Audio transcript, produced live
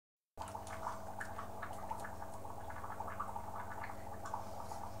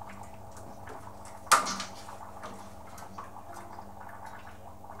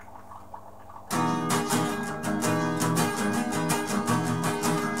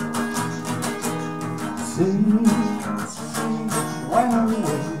Since she went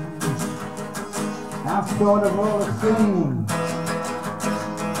away, I've thought of all the things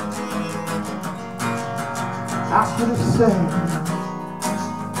I should have said.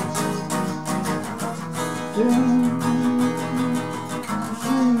 Since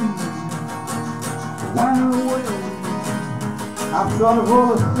she went away, I've thought of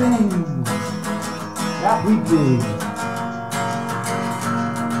all the things that we did.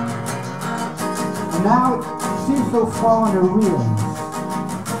 And now it seems so far to realize.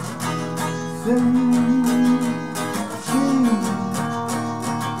 Since she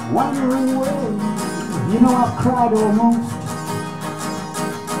went away, you know I've cried almost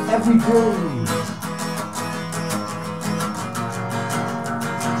every day.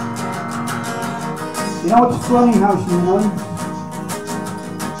 You know, it's funny how she went.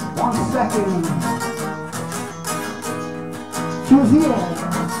 1 second, she was here,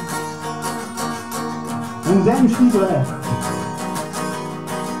 and then she left.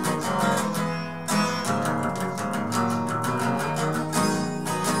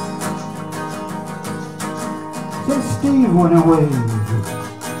 Since Steve went away,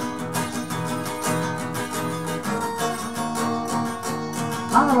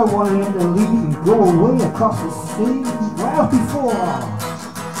 I never wanted him to leave and go away across the sea. Well, before,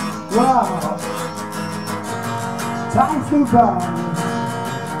 well, time flew by.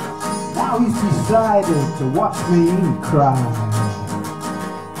 Now he's decided to watch me cry.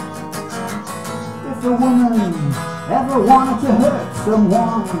 If a woman ever wanted to hurt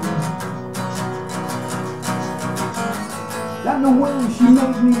someone, then the way she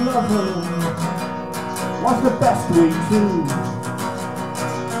made me love her was the best way to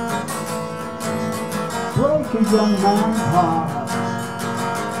break a young man's heart.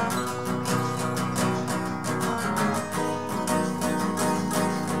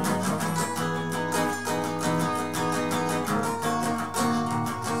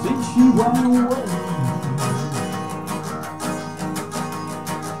 Since she went away,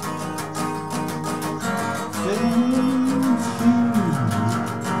 since she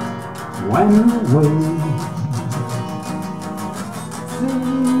went away,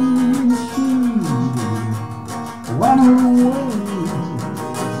 since she went away,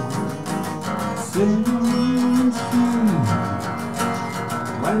 since she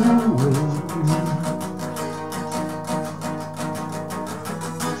went away.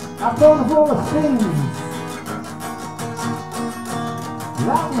 I thought of all the things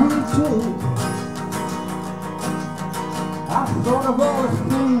that we did. I thought of all the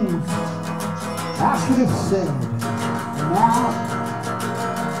things I should have said. Now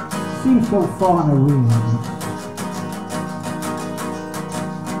it seems so far away.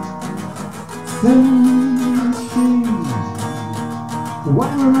 Since she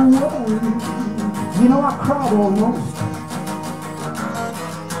went away, you know I cried almost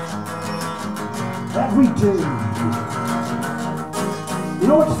every day. You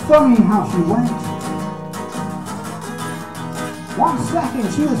know it's funny how she went. 1 second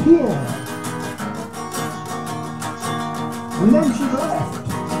she was here, and then she left.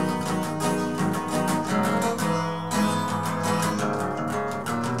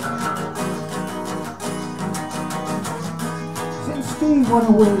 Since Steve went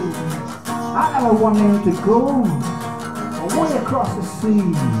away, I never wanted him to go away across the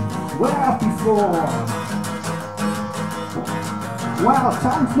sea. Where before, well,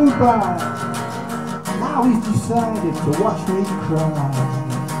 time flew by. Now he's decided to watch me cry.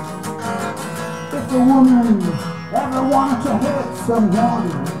 If a woman ever wanted to hurt someone,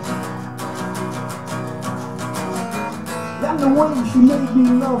 then the way she made me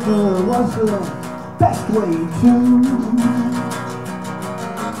love her was the best way to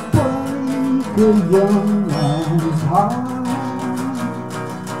break a young man's heart.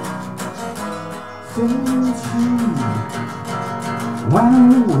 Since she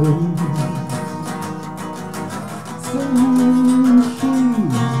went away, since